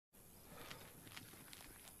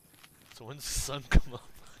So when's the sun come up?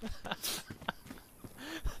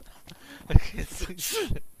 I can't see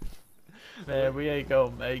shit. Man, we ain't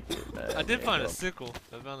gonna make it, man. I did find a sickle.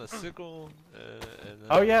 I found a sickle. And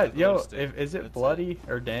Oh yeah, a glow yo, stick. is it That's bloody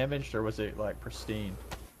or damaged, or was it like pristine?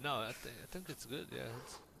 No, I think it's good. Yeah,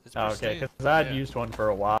 it's Oh, okay, pristine. because I'd Yeah. used one for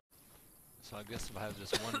a while. So I guess if I have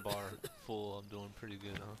just one bar full, I'm doing pretty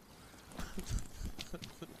good, huh?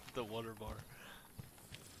 The water bar.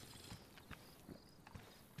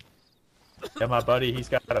 Yeah, my buddy, he's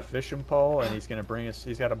got a fishing pole, and he's gonna bring us.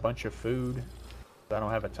 He's got a bunch of food. I don't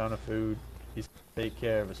have a ton of food. He's gonna take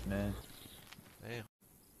care of us, man. Damn.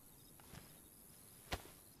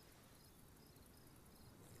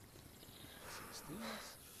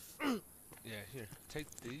 Yeah, here. Take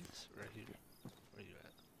these right here. Where you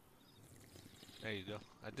at? There you go.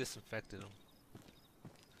 I disinfected them.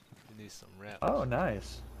 You need some wraps. Oh,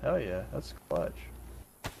 nice. Hell yeah, that's clutch.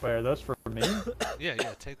 Wait, are those for me? Yeah,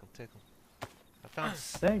 take them, take them. I found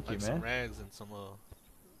Thank you, some man. rags and some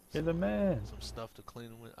You're the man. some stuff to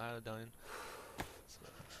clean with iodine. So,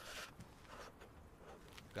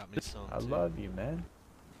 got me some. I too. love you, man.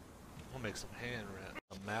 I'm gonna make some hand wrap.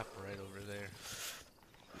 A map right over there.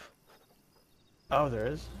 Oh, there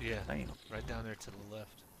is? Yeah, Damn. right down there to the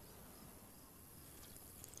left.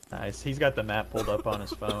 Nice. He's got the map pulled up on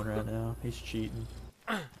his phone right now. He's cheating.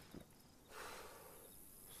 Let's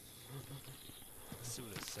see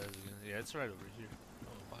what it says again. Yeah, it's right over here. Oh,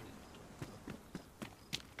 body.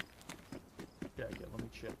 Yeah, let me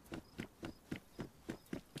check.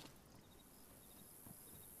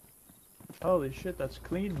 Holy shit, that's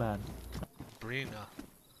clean, man. Brina.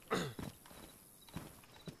 It's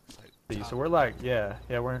like So we're like, yeah,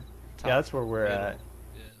 we're, yeah, that's where we're middle. at.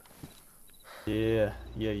 Yeah.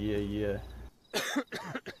 Yeah.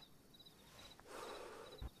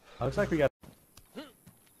 Looks like we got.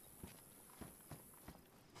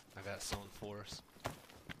 I got something for us.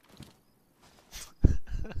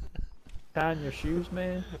 Tying your shoes,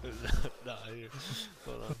 man. Nah, here.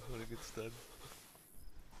 Hold on, let me get started.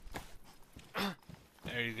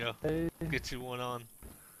 There you go. Hey. Get you one on.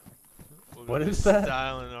 What is that?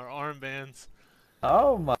 Styling our armbands.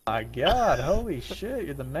 Oh my god, holy shit,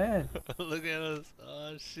 you're the man. Look at us.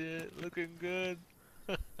 Oh shit, looking good.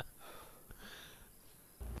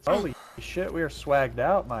 Holy shit, we are swagged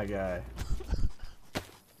out, my guy.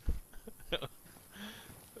 Oh,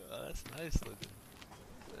 that's nice looking.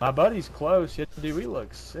 My buddy's close. Yeah, dude, we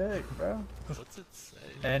look sick, bro. What's it say?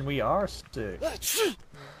 And we are sick. Yeah,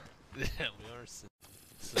 we are sick.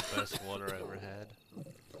 This is the best water I ever had.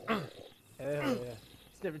 Hell yeah.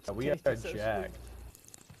 It's never We are tasted so jacked.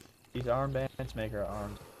 These armbands make our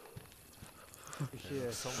arms. Yeah,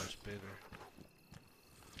 sure. so much bigger.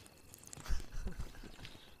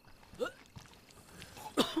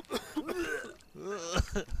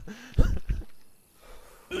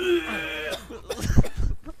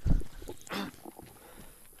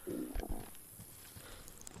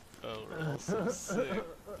 Oh, we're all so sick.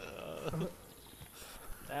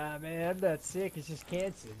 Ah man, I'm not sick, it's just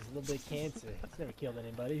cancer. It's a little bit of cancer. It's never killed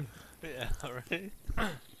anybody. Yeah, right?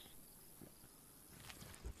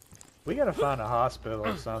 We gotta find a hospital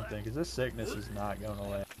or something, because this sickness is not going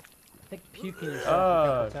away. I think puking yourself a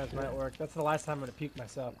couple times shit. might work. That's the last time I'm gonna puke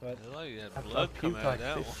myself, but Look like you had I've blood come puked out like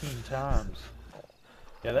of that 15 one. times.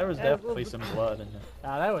 Yeah, there was Yeah, a little definitely bit. some blood in there.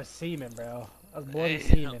 ah, that was semen, bro. That was bloody Damn.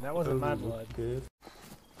 semen. That wasn't my Ooh, blood. Good.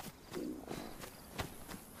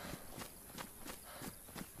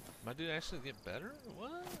 My dude actually get better?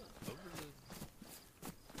 What? Over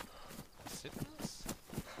the sickness?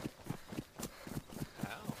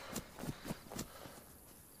 How?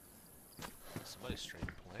 Somebody straight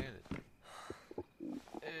planted.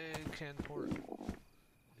 Hey, Canport.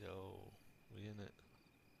 Yo, we in it.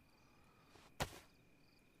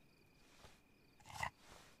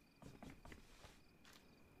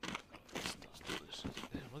 Oh, this stuff's delicious.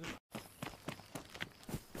 Damn, look at that.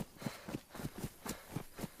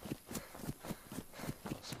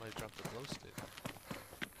 Oh, somebody dropped a glow stick.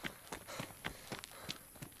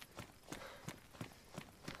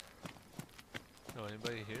 Oh,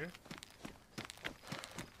 anybody here?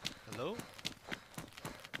 Hello?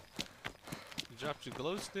 You dropped your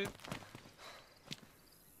glow stick?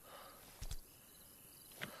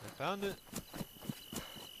 I found it.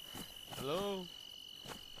 Hello?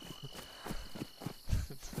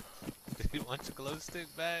 Did you want your glow stick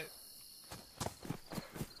back?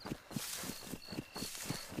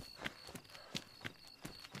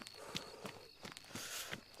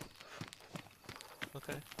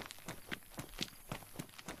 Okay.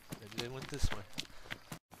 Maybe they went this way.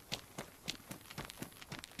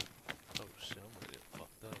 Oh shit, I'm gonna get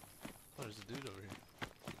fucked up. Oh, there's a dude over here.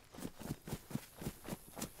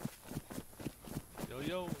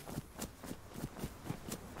 yo.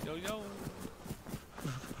 Yo, yo.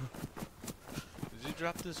 Did you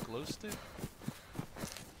drop this glow stick?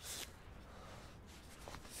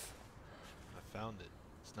 I found it.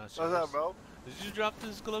 It's not yours. What's up, bro? Did you drop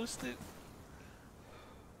this glow stick?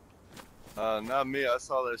 Not me. I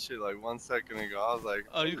saw that shit like 1 second ago. I was like,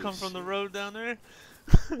 Oh, you holy come from the shit. road down there?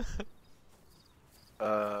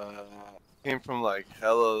 Came from like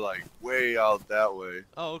hella like way out that way.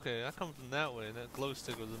 Oh, okay. I come from that way, and that glow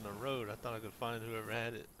stick was in the road. I thought I could find whoever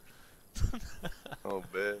had it. Oh,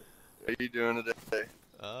 man. How you doing today?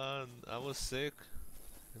 I was sick,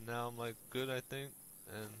 and now I'm like good, I think.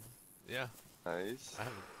 And yeah, Nice. I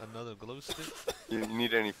have another glow stick. You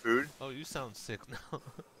need any food? Oh, you sound sick now.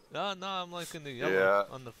 No, I'm like in the yellow Yeah.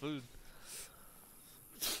 on the food.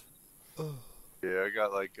 Yeah, I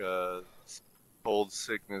got like cold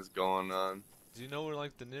sickness going on. Do you know where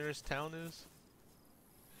like the nearest town is?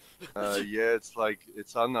 Yeah, it's like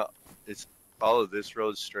it's follow this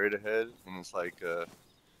road straight ahead, and it's like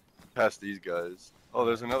past these guys. Oh,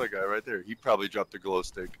 there's another guy right there. He probably dropped a glow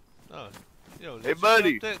stick. Oh, yo, did Hey, you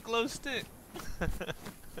buddy. drop that glow stick?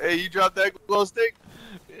 Hey, you dropped that glow stick?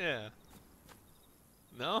 Yeah.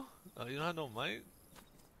 No? Oh, you don't have no mic?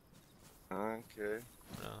 Okay.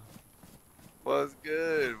 No. What's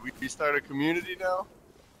good? We start a community now?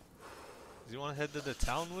 Do you want to head to the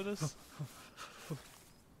town with us?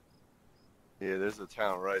 Yeah, there's a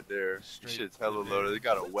town right there. This Straight shit's hella through there. loaded. They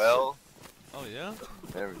got a well. Oh yeah?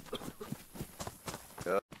 Everything.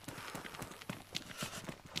 Yeah.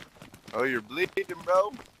 Oh, you're bleeding,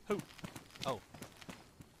 bro? Who? Oh.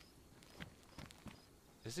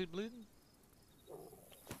 Is he bleeding?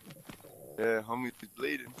 Yeah, homie's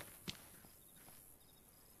bleeding.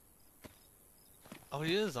 Oh,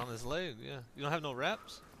 he is on his leg. Yeah. You don't have no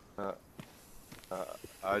wraps?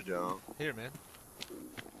 I don't. Here, man.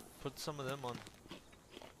 Put some of them on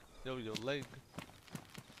your leg.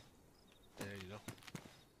 There you go.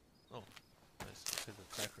 Oh, nice. Here's a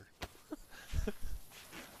cracker.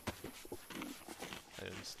 I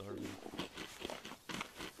am starving.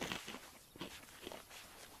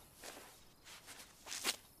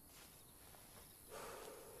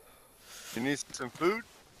 You need some food?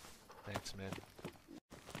 Thanks, man.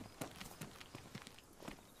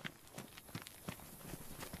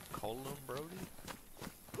 Colin Brody?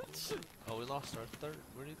 Oh, we lost our third.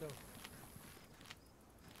 Where'd he go?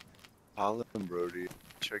 Holland, Brody.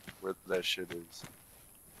 Check where that shit is.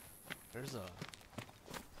 There's a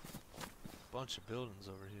bunch of buildings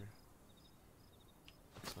over here.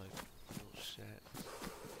 It's like little shacks.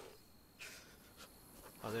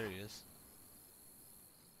 Oh, there he is.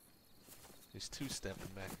 He's two-stepping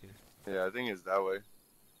back here. Yeah, I think it's that way.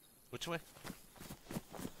 Which way?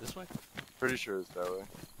 This way? Pretty sure it's that way.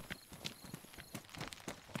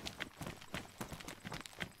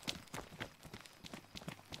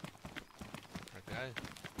 Our guy.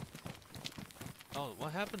 Oh,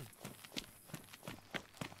 what happened?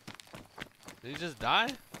 Did he just die?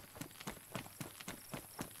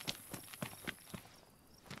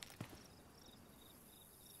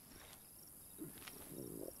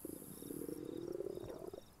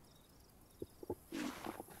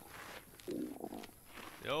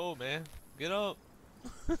 Yo, man, get up.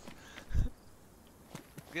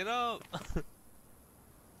 Get up. What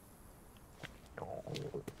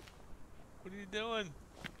are you doing?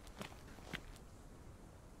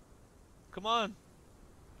 Come on.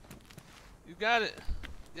 You got it.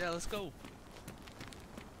 Yeah, let's go.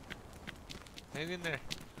 Hang in there.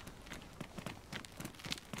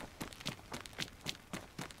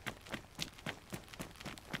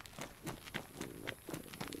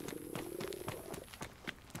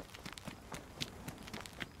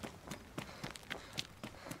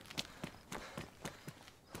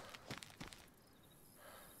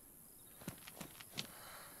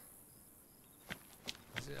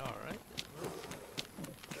 Is it alright?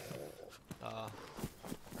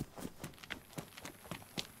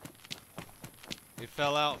 He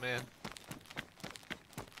fell out, man.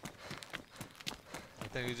 I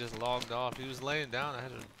think he just logged off. He was laying down. I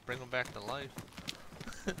had to bring him back to life.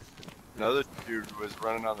 Another dude was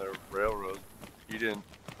running on the railroad. He didn't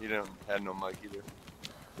had no mic either.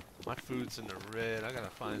 My food's in the red. I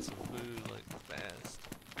gotta find some food like fast.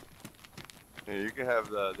 Yeah, you can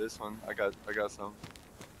have this one. I got some.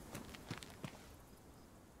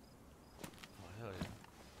 Oh hell yeah!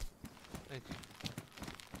 Thank you.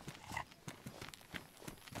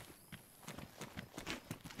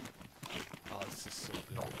 Oh, this is so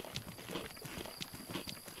good.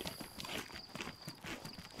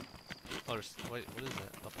 Oh, wait, what is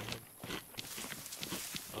that up ahead?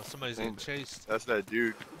 Oh, somebody's getting chased. That's that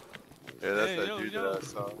dude. Yeah, that's Hey, that yo, dude yo. that I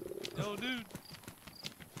saw. Yo, dude.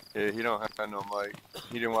 Yeah, he don't have no mic.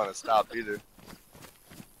 He didn't want to stop either.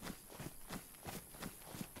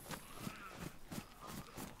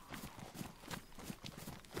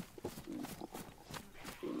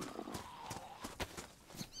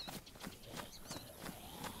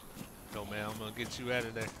 No, man, I'm gonna get you out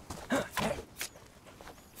of there.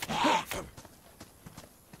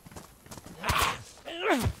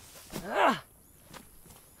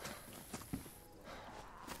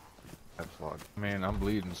 That's like, man, I'm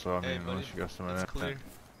bleeding, so I Hey, mean, buddy, unless you got some of it's that, clear.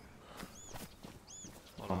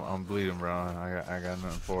 Hold on, I'm bleeding, bro. I got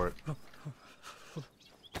nothing for it. hold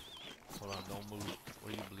on, don't move.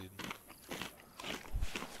 Where you bleeding?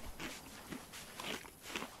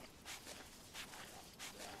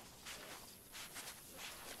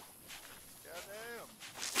 Goddamn.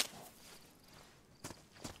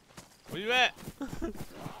 Where you at?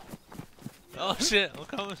 Oh shit, I'm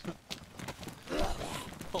coming.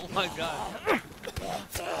 Oh my god.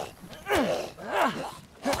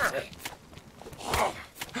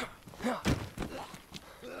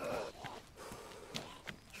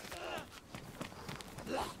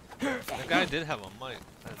 That guy did have a mic.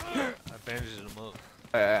 I bandaged him up.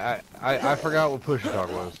 I forgot what push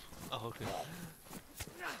talk was. Oh, okay.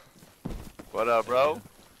 What up, bro?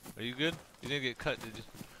 Are you good? You didn't get cut, did you?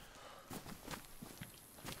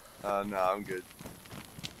 No, I'm good.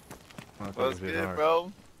 I thought it What's was hitting good, hard.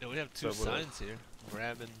 bro? Yeah, we have two So what signs here.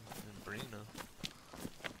 Grabbing and Brina.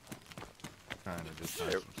 Trying to just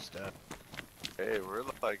find Hey. some stuff. Hey, we're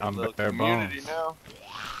like a I'm little bare community bones. now.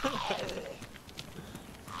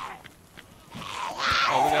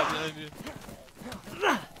 Oh, look out behind you.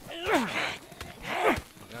 Oh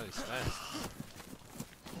god, he's fast.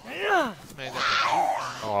 This man got the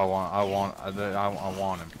Oh, I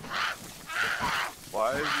want him.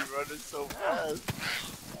 Why is he running so fast?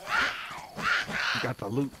 You got the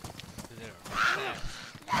loot. boot there. Fast.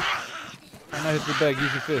 And I hit the bag.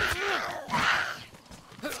 Use your fist.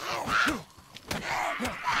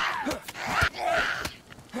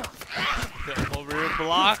 I'm over here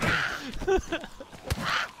blocking.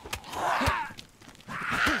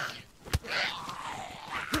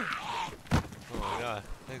 Oh my god,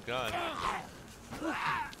 thank god.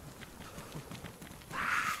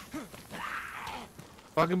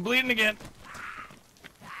 Fucking bleeding again.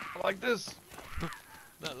 I like this.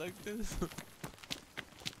 Not like this.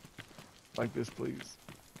 Like this, please.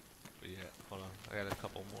 But yeah, hold on, I got a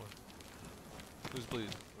couple more. Who's bleeding?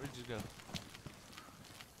 Where'd you go?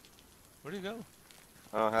 Where'd you go?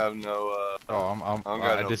 I don't have no, Oh, I don't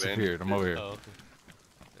got I no disappeared. I'm over here. Oh, okay.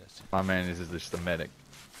 Yes. My man is just a medic.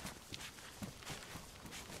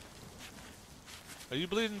 Are you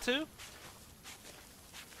bleeding too?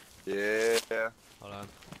 yeah. Hold on.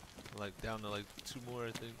 I'm like down to like 2 more,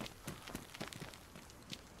 I think.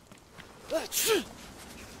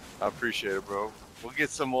 I appreciate it, bro. We'll get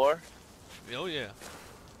some more. Oh yeah.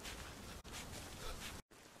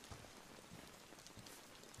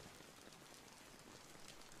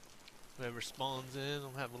 Whoever spawns in,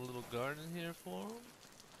 I'm having a little garden here for them.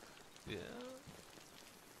 Yeah.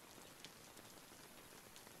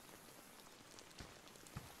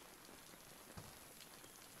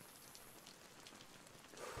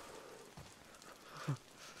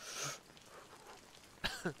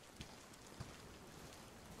 How do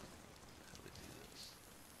we do this?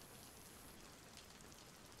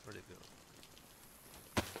 Where'd it go?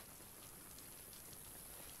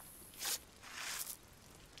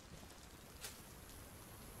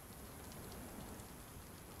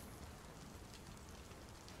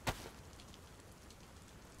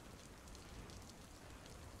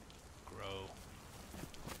 Grow.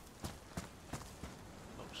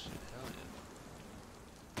 Oh shit, hell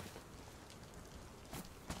yeah.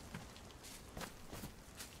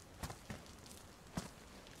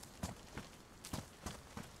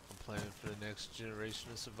 I'm planning for the next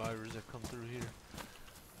generation of survivors that come through here.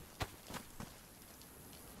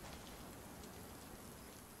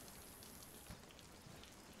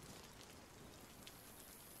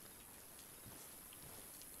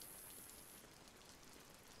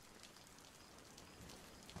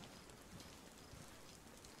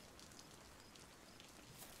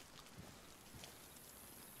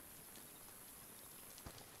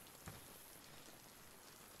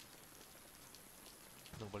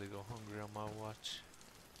 Nobody go hungry on my watch.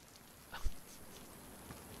 Look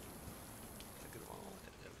at them all.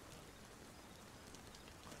 There we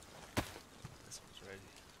go. This one's ready.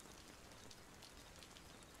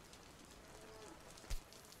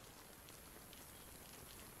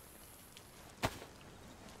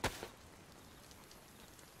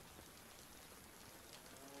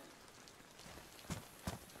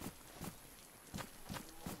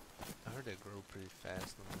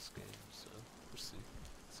 fast on this game, so we'll see.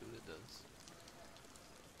 See what it does.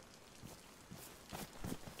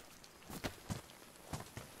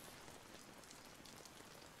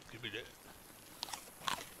 Give me that.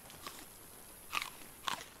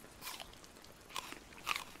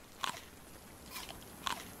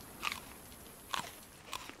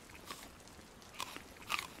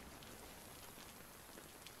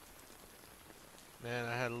 Man,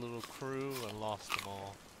 I had a little crew and lost them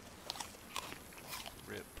all.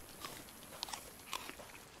 Rip.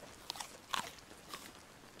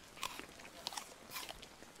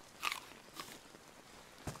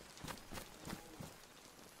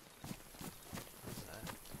 What's that?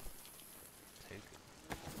 Take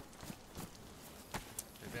it.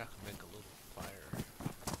 Maybe I can make a little fire.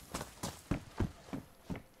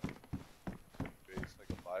 It's like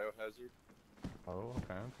a biohazard. Oh,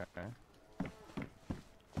 okay, okay.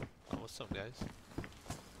 Oh, what's up, guys?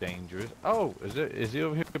 Dangerous. Oh, is he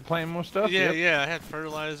over here planting more stuff? Yeah, Yep. yeah, I had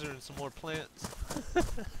fertilizer and some more plants.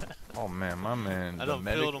 Oh man, my man, I the done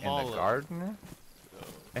medic filled and 'em all the up. gardener.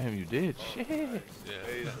 Damn, you did. Shit. Yeah.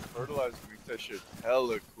 Hey, the fertilizer makes that shit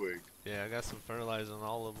hella quick. Yeah, I got some fertilizer on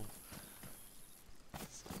all of them.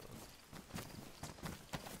 So,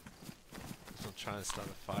 I'm trying to start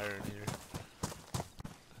a fire in here.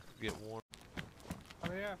 Get warm.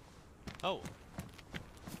 Oh yeah. Oh,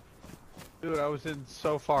 Dude, I was in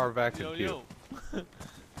so far vacuum yo, queue. yo.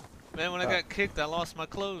 Man, when I got kicked, I lost my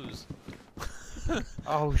clothes.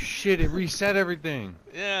 Oh shit! It reset everything.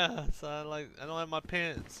 Yeah, so I don't have my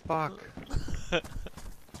pants. Fuck.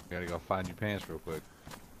 Gotta go find your pants real quick.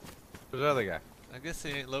 Who's the other guy? I guess he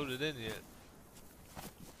ain't loaded in yet.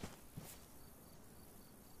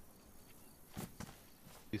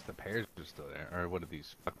 At least the pears are still there. Or what are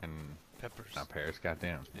these fucking... Peppers. Not pears,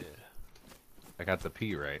 goddamn. Yeah. I got the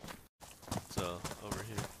P right. So, over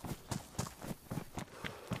here.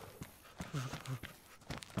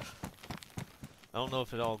 I don't know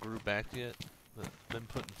if it all grew back yet, but been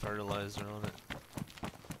putting fertilizer on it.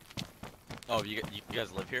 Oh, you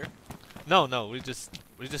guys live here? No, we just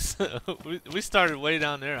we started way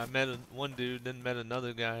down there. I met one dude, then met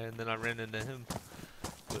another guy, and then I ran into him.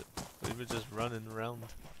 But we were just running around.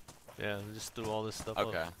 Yeah, we just threw all this stuff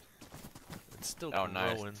Okay. up. It's still Oh,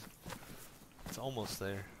 nice. growing. It's almost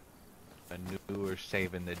there. I knew we were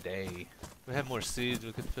saving the day. If we had more seeds,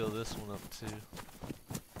 we could fill this one up too.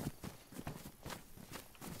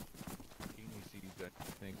 I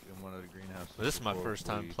think in one of the greenhouses. But this is my before first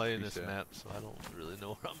time we playing this reset. map, so I don't really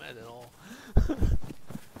know where I'm at all.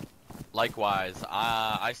 Likewise,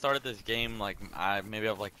 I started this game like I maybe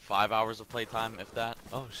have like 5 hours of playtime, if that.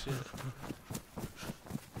 Oh shit.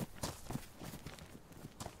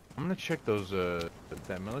 I'm gonna check those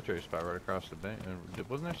that military spot right across the bank.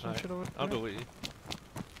 Wasn't there some Alright, shit over there? I'll go with you.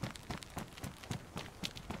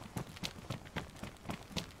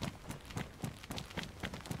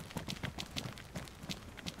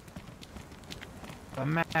 A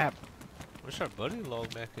map. Wish our buddy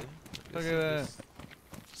logged back in. I Look guess at he that.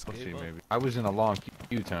 just Let's gave see, up. maybe. I was in a long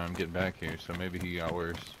queue time getting back here, so maybe he got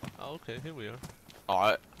worse. Oh, okay, here we are.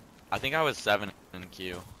 Oh, I think I was 7 in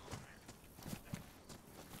queue.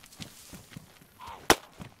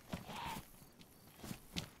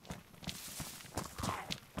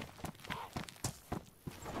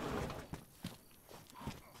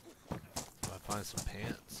 Do I find some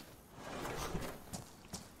pants?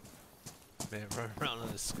 Man, run around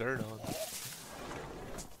with a skirt on.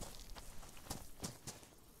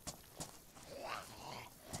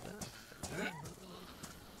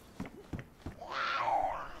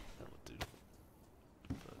 That'll do.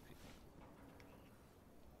 Fuck it.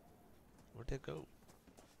 Where'd they go?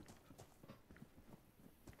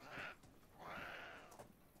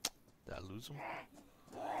 Did I lose them?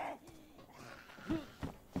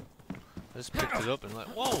 I just picked it up and like,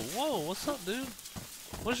 whoa, what's up, dude?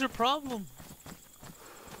 What's your problem?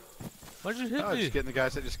 Why'd you hit Oh, me? just getting the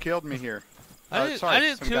guys that just killed me here. I Sorry,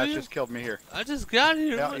 didn't some kill guys you. just killed me here. I just got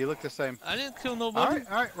here. Yeah, What- you look the same. I didn't kill All nobody.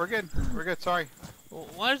 right, we're good. We're good. Sorry. Well,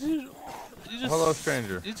 why did you? You just. Hello,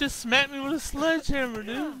 stranger. You just smacked me with a sledgehammer,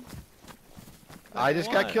 dude. I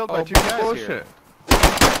just got Why? killed by Oh, two guys here. bullshit.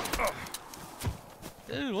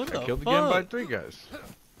 Dude, what the Got killed fuck? again by 3 guys.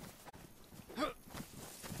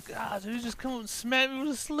 God, dude, you just come and smack me with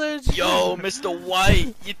a sledgehammer. Yo, Mr.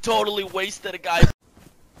 White, you totally wasted a guy.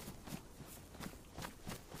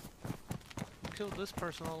 Killed this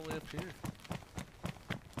person all the way up here.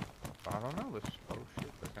 I don't know. This. Oh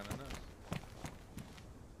shit, they're kind of nuts.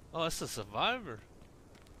 Oh, that's a survivor.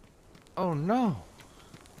 Oh no.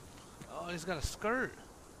 Oh, he's got a skirt.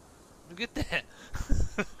 Look at that.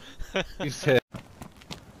 You said.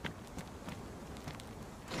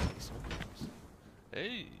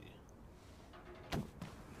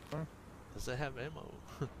 Does it have ammo?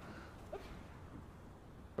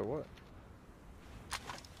 For what?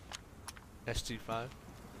 SG5. Oh,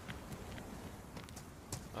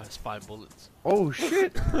 it's 5 bullets. Oh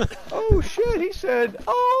shit! Oh shit! He said,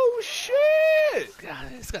 "Oh shit!" God,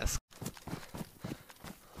 it's got.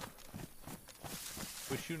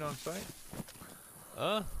 We shooting on sight.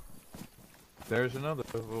 There's another.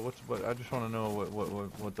 What? I just want to know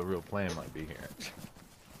what the real plan might be here.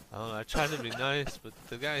 I don't know, I tried to be nice, but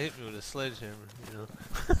the guy hit me with a sledgehammer, you know.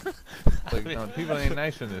 Like, no, people ain't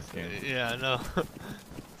nice in this game. Yeah, I know.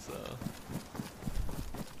 So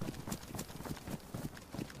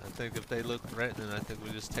I think if they look threatening, I think we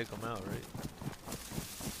just take them out, right?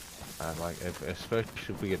 I like,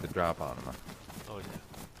 especially if we get the drop on them. Oh yeah.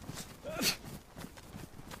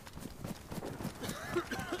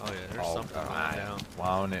 Oh yeah, there's something going down.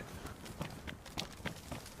 Wowing it.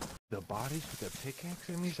 The bodies with the pickaxe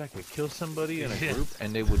enemies, I could kill somebody in a group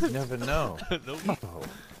and they would never know. Nope.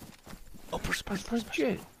 Oh, push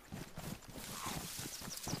shit.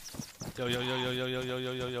 Yo. Do.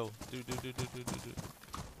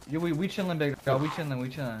 Yo, we chilling, big dog. We chilling. Are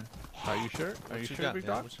you sure? Are you sure, big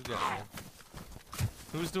dog? What you got, man?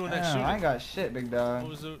 Who's doing that Damn, shooting? I ain't got shit, big dog.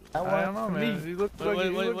 What was it? That I don't one know, for man. me. You look like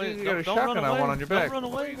Wait. you got a Don't shotgun run I away. want on your back. Don't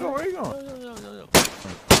run away. Where you going? Yo.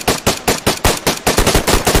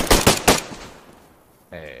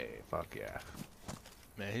 Hey, fuck yeah.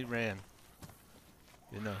 Man, he ran.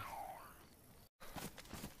 You know.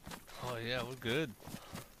 Oh yeah, we're good.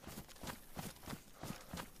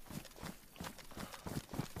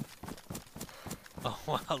 Oh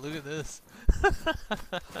wow, look at this.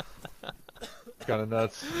 Kinda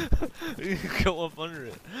nuts. You can go up under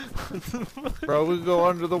it. Bro, we go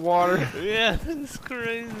under the water. Yeah, it's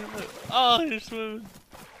crazy. Oh, you're swimming.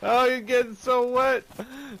 Oh, you're getting so wet.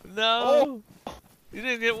 No. You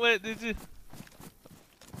didn't get wet, did you?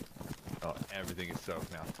 Oh, everything is soaked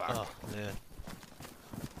now. Fuck. Oh, man.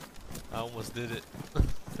 I almost did it.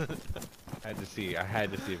 I had to see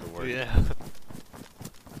if it worked. Yeah.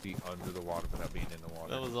 Be under the water without being in the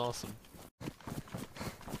water. That was awesome. What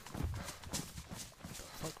the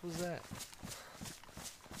fuck was that?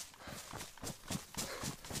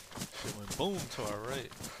 It went boom to our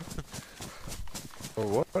right. Oh,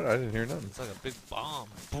 what? I didn't hear nothing. It's like a big bomb.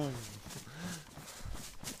 Boom.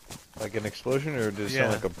 Like an explosion, or did it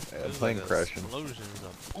sound like a plane like crashing? Explosion. It was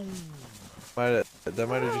a boom. That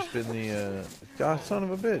might have just been the, God, son of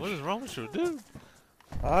a bitch. What is wrong with you, dude?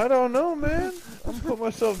 I don't know, man. I'm gonna put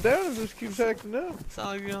myself down if this keeps acting up. Sound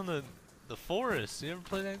like you're on the forest. You ever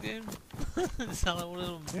play that game? It sound like one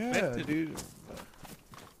of them. Yeah, infected. dude.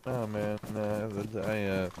 Oh man, I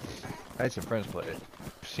had some friends play it.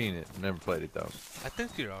 Seen it, never played it though. I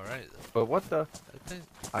think you're all right though. But what the? I think.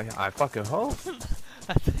 I fucking hope.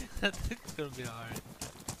 I think it's gonna be all right.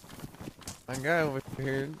 My guy over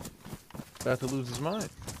here about to lose his mind.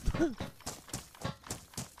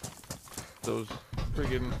 Those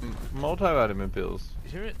friggin' multivitamin pills.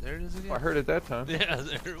 You hear it? There it is again. I heard it that time. Yeah,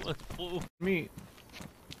 there it went. Whoa. Me. You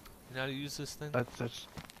know how to use this thing? That's.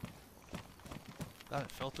 God,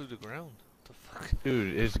 it fell through the ground. What the fuck?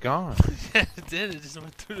 Dude, it's gone. Yeah, it did. It just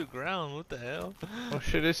went through the ground. What the hell? Oh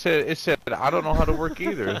shit! It said I don't know how to work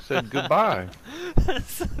either. It said goodbye.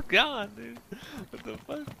 It's gone, dude. What the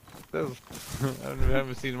fuck? I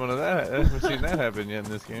haven't seen one of that. I haven't seen that happen yet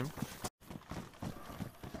in this game.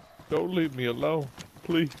 Don't leave me alone,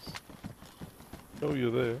 please. Know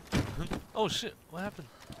you're there. Oh shit! What happened?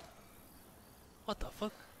 What the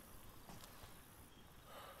fuck?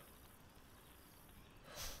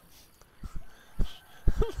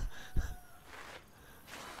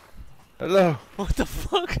 Hello. What the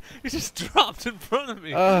fuck? You just dropped in front of me.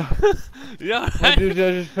 You My alright? dude,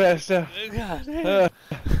 I just passed out. God damn.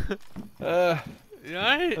 You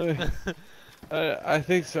alright? I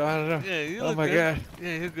think so. I don't know. Yeah, you Oh look my good. god.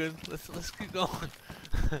 Yeah, you're good. Let's keep going.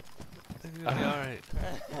 I think you'll be alright.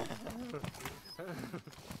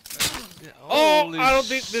 Yeah, Oh, holy I don't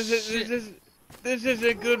think shit. this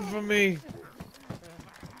isn't good for me.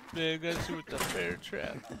 Man, got you with the bear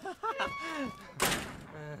trap.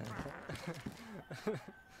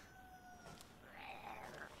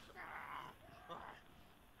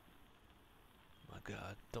 My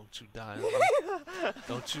God, don't you die on me.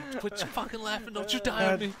 Don't you quit your fucking laughing. Don't you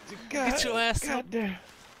die on me. Get your ass up. Damn.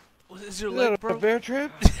 What, is your Is that leg a broke? bear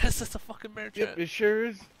trap? Yes, that's a fucking bear trap. Yep, it sure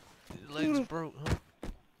is. Your leg's broke, huh?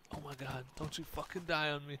 Oh my God, don't you fucking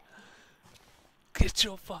die on me. Get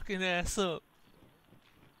your fucking ass up.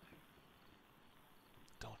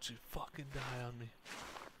 Don't you fucking die on me.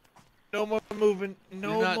 No more moving.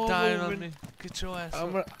 No You're not more dying moving. on me. Get your ass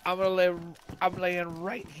up. I'm laying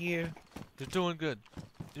right here. You're doing good.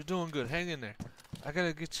 You're doing good. Hang in there. I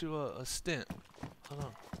gotta get you a stent. Hold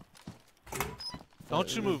on.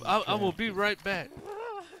 Don't you move. I will be right back.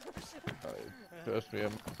 Trust me,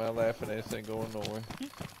 my laughing ass ain't going nowhere.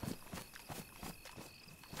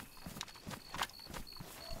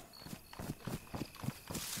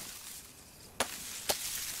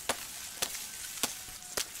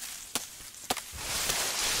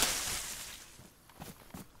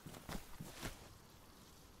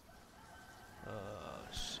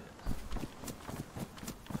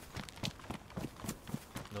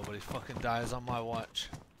 Nobody fucking dies on my watch.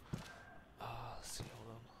 Let's see, hold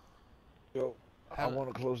on. Yo, I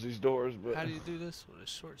want to close these doors, but How do you do this with a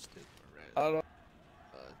short stick? Right. I don't.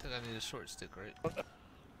 I think I need a short stick, right?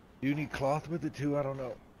 You need cloth with it too? I don't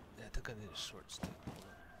know. Yeah, I think I need a short stick.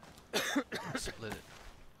 Hold on. Split it.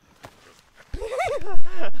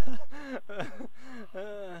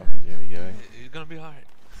 Yeah. You're gonna be alright.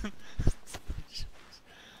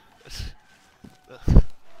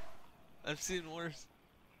 I've seen worse.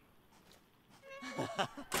 Alright,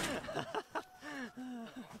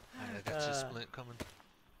 I got you splint coming.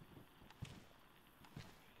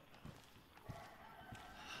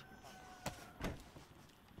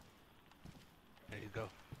 There you go.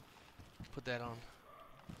 Put that on.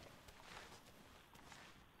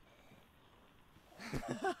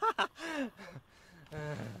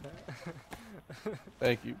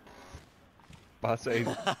 Thank you. My save.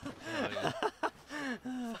 Oh, yeah.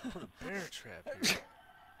 Put a bear trap here.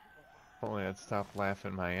 Only I'd stop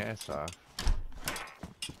laughing my ass off.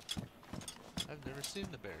 I've never seen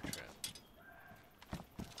the bear trap.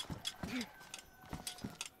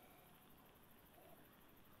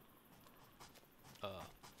 I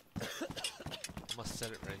must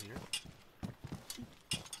set it right here.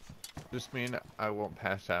 Just mean I won't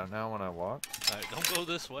pass out now when I walk? Alright, don't go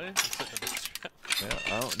this way. I'm setting the bear trap. Yeah,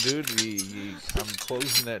 I don't, dude. I'm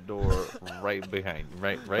closing that door right behind,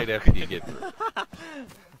 right after you get through.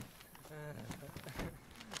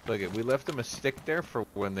 Look, we left them a stick there for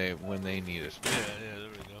when they need us. Yeah, there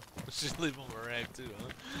we go. Let's just leave them a rag too,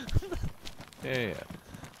 huh? Yeah.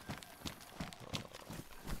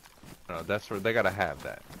 No, that's where they gotta have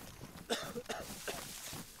that.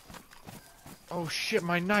 Oh shit,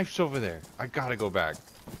 my knife's over there. I gotta go back.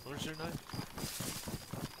 Where's your knife?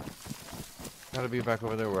 Gotta be back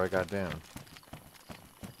over there where I got down.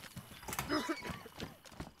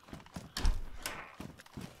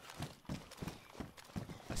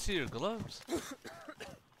 I see your gloves.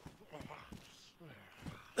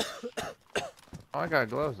 Oh, I got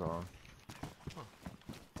gloves on. Huh.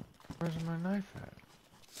 Where's my knife at?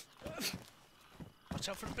 Watch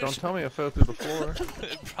out for the Don't bishop. tell me I fell through the floor.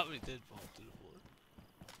 It probably did fall through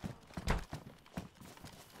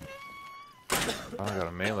the floor. Oh, I got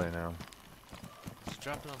a melee now. Just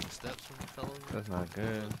drop it on the steps when you fell over. That's not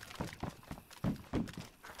good.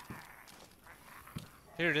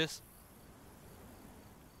 Here it is.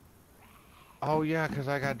 Oh yeah, 'cause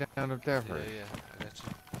I got down up there first. Yeah, I got you.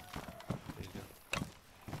 There you go.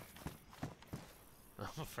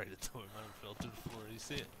 I'm afraid to throw it. Mine fell through the floor. You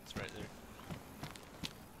see it? It's right there.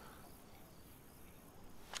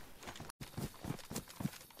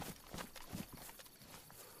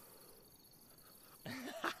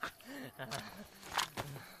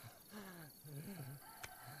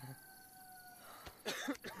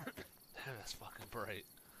 Damn, that's fucking bright.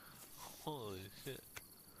 Holy shit.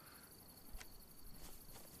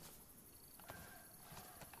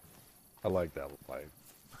 I like that light.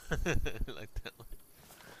 Like that one.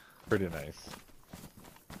 Pretty nice.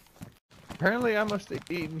 Apparently, I must have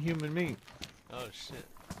eaten human meat. Oh shit.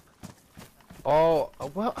 Oh,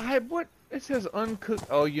 well, what? It says uncooked.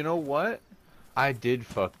 Oh, you know what? I did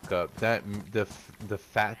fuck up. The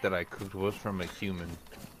fat that I cooked was from a human.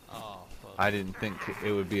 Oh fuck. I didn't think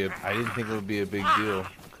it would be a big deal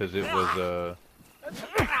because it was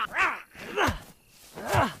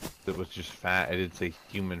it was just fat. I didn't say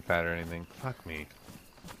human fat or anything. Fuck me.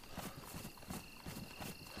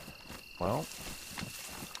 Well, I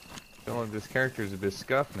feel like this character is a bit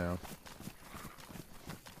scuffed now.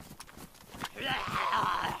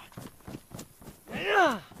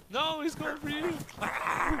 No, he's going for you.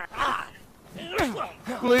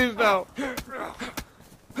 Please no.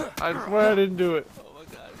 I swear I didn't do it. Oh my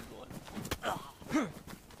god, he's going.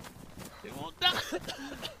 He won't die.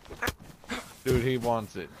 Dude, he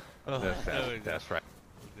wants it. Oh, there we go. That's right.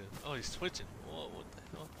 Okay. Oh, he's twitching. Whoa, what the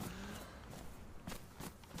hell?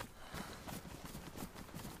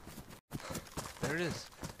 There it is.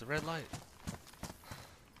 The red light.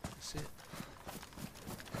 I see it.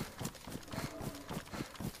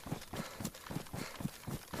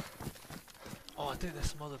 Oh, I think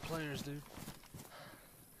there's some other players, dude.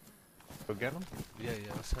 Go get him? Yeah,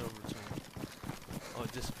 let's head over to him. Oh,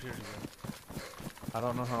 it disappeared again. I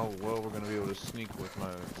don't know how well we're gonna be able to sneak with my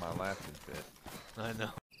laughing fit. I know.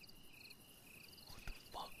 What the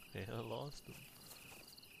fuck? Yeah, I lost him.